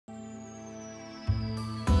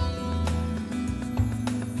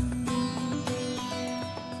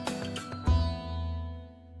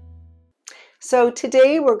So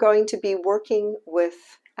today we're going to be working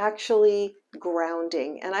with actually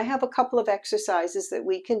grounding, and I have a couple of exercises that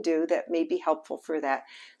we can do that may be helpful for that.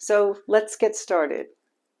 So let's get started.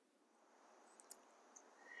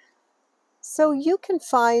 So you can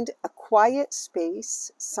find a quiet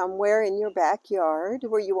space somewhere in your backyard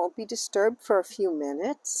where you won't be disturbed for a few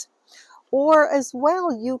minutes. Or as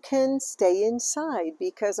well, you can stay inside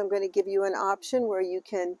because I'm going to give you an option where you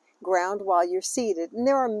can ground while you're seated. And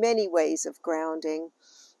there are many ways of grounding.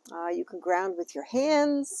 You can ground with your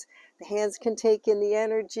hands. The hands can take in the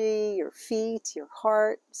energy, your feet, your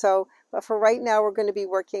heart. But for right now, we're going to be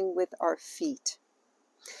working with our feet.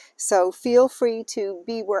 So feel free to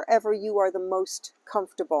be wherever you are the most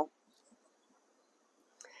comfortable.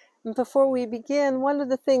 And before we begin, one of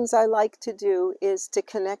the things I like to do is to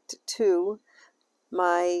connect to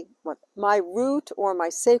my root or my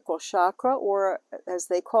sacral chakra, or as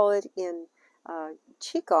they call it in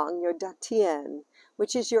Qigong, your dantian,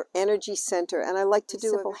 which is your energy center. And I like to do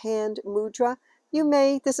a simple hand mudra.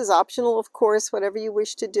 This is optional, of course, whatever you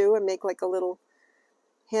wish to do, and make like a little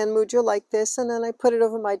hand mudra like this, and then I put it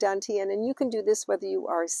over my dantian. And you can do this whether you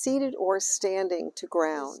are seated or standing to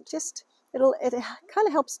ground. It kind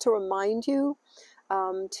of helps to remind you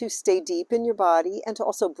to stay deep in your body and to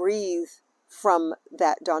also breathe from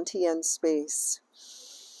that dantian space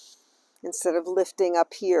instead of lifting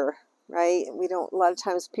up here, right? A lot of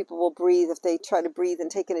times people will breathe. If they try to breathe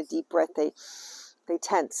and take in a deep breath, they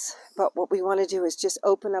tense. But what we want to do is just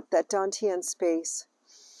open up that dantian space.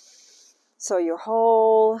 So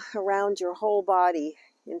around your whole body,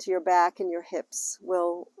 into your back and your hips,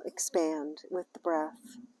 will expand with the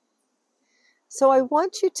breath. So I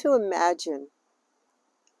want you to imagine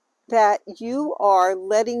that you are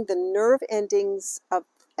letting the nerve endings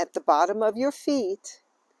at the bottom of your feet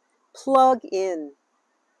plug in,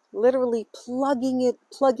 literally plugging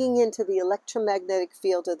into the electromagnetic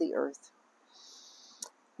field of the earth.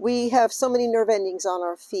 We have so many nerve endings on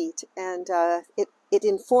our feet, and it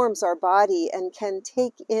informs our body and can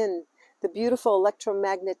take in the beautiful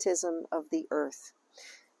electromagnetism of the earth.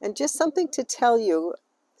 And just something to tell you,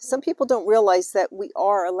 some people don't realize that we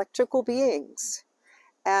are electrical beings,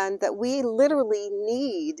 and that we literally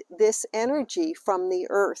need this energy from the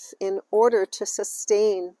earth in order to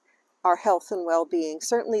sustain our health and well-being,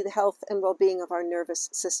 certainly the health and well-being of our nervous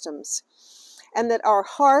systems. And that our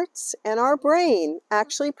hearts and our brain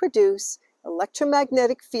actually produce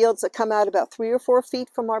electromagnetic fields that come out about 3 or 4 feet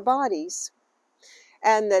from our bodies,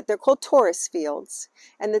 and that they're called torus fields,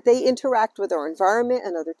 and that they interact with our environment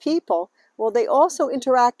and other people. Well, they also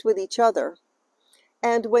interact with each other.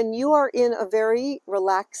 And when you are in a very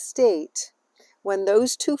relaxed state, when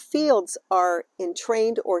those two fields are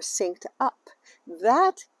entrained or synced up,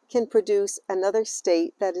 that can produce another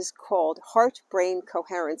state that is called heart-brain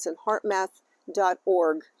coherence. And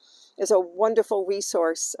heartmath.org is a wonderful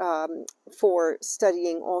resource for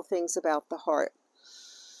studying all things about the heart.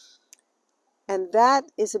 And that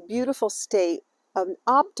is a beautiful state, an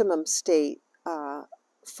optimum state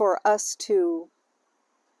for us to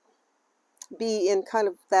be in, kind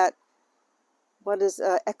of that, what is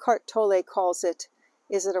Eckhart Tolle calls it,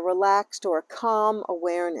 is it a relaxed or a calm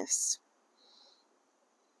awareness?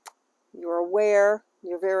 You're aware,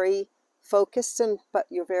 you're very focused, but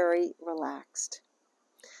you're very relaxed.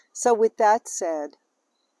 So with that said,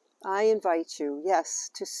 I invite you,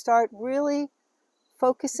 yes, to start really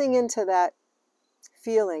focusing into that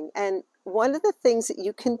feeling. And one of the things that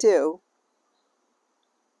you can do,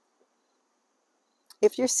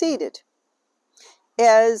 if you're seated,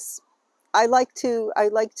 is I like to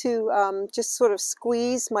just sort of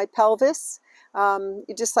squeeze my pelvis.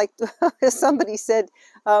 Just like somebody said,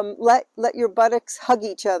 let your buttocks hug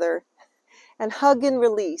each other, and hug and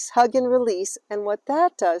release, hug and release. And what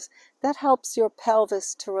that does, that helps your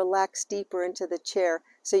pelvis to relax deeper into the chair,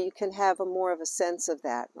 so you can have more of a sense of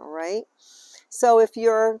that. All right. So if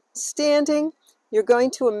you're standing, you're going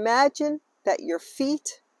to imagine that your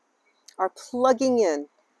feet are plugging in.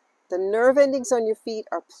 The nerve endings on your feet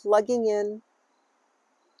are plugging in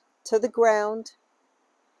to the ground.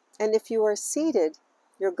 And if you are seated,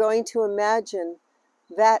 you're going to imagine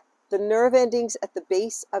that the nerve endings at the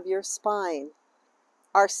base of your spine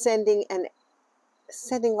are sending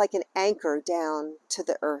like an anchor down to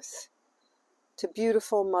the earth, to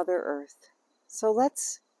beautiful Mother Earth. So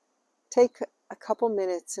let's take a couple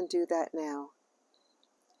minutes and do that now.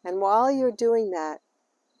 And while you're doing that,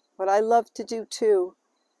 what I love to do too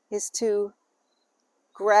is to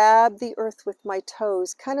grab the earth with my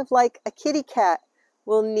toes, kind of like a kitty cat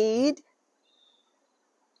will Can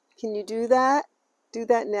you do that? Do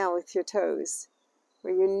that now with your toes.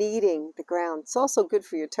 where you're kneading the ground. It's also good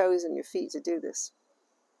for your toes and your feet to do this.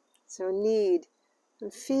 So knead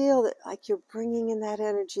and feel that like you're bringing in that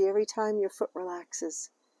energy every time your foot relaxes.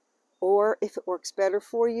 Or if it works better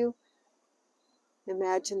for you,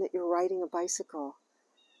 imagine that you're riding a bicycle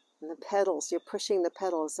and the pedals, you're pushing the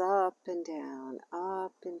pedals up and down,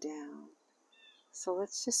 up and down. So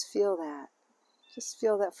let's just feel that. Just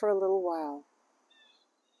feel that for a little while.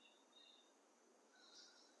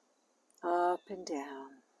 Up and down.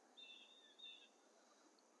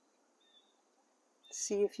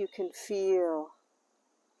 See if you can feel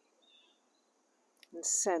and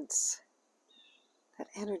sense that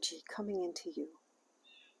energy coming into you.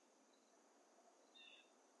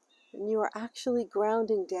 And you are actually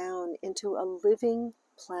grounding down into a living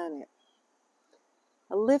planet.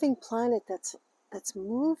 A living planet that's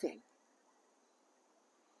moving.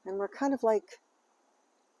 And we're kind of like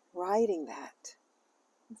riding that.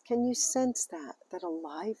 Can you sense that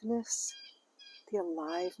aliveness? The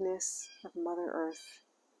aliveness of Mother Earth.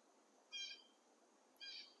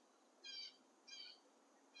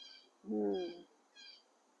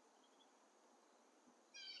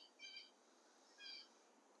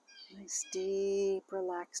 Nice deep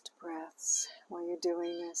relaxed breaths while you're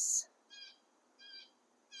doing this.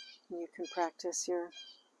 And you can practice your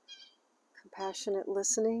compassionate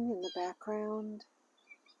listening in the background.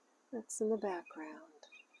 That's in the background.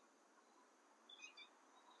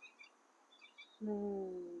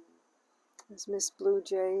 As Miss Blue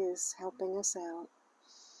Jay is helping us out.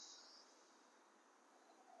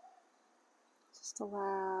 Just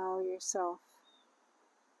allow yourself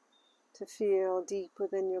to feel deep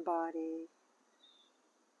within your body,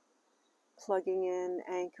 plugging in,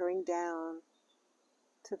 anchoring down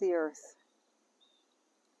to the earth,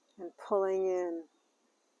 and pulling in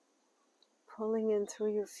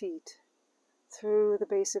through your feet, through the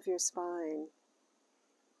base of your spine,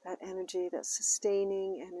 that energy, that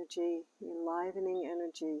sustaining energy, enlivening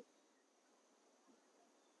energy.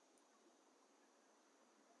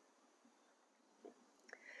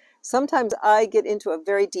 Sometimes I get into a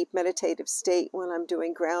very deep meditative state when I'm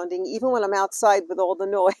doing grounding, even when I'm outside with all the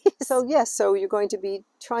noise. So yes, so you're going to be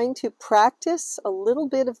trying to practice a little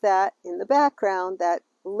bit of that in the background, that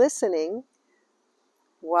listening,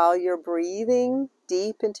 while you're breathing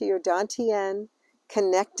deep into your dantian,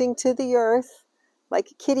 connecting to the earth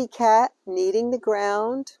like a kitty cat, kneading the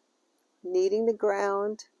ground,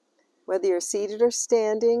 whether you're seated or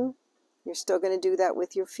standing. You're still going to do that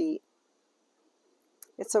with your feet.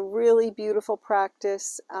 It's a really beautiful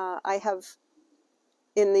practice. I have,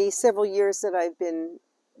 in the several years that I've been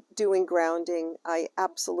doing grounding, I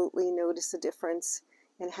absolutely notice a difference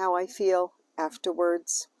in how I feel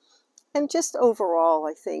afterwards. And just overall,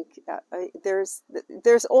 I think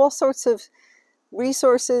there's all sorts of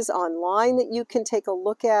resources online that you can take a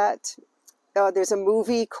look at. There's a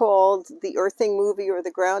movie called The Earthing Movie or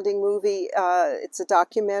The Grounding Movie. It's a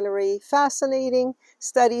documentary. Fascinating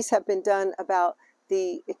studies have been done about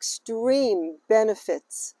the extreme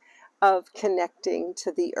benefits of connecting to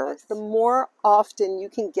the earth. The more often you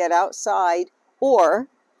can get outside or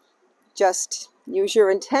just use your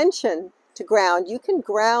intention to ground. You can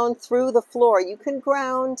ground through the floor. You can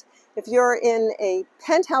ground if you're in a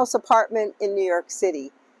penthouse apartment in New York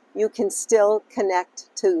City. You can still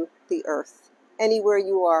connect to the earth anywhere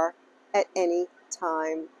you are at any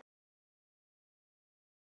time.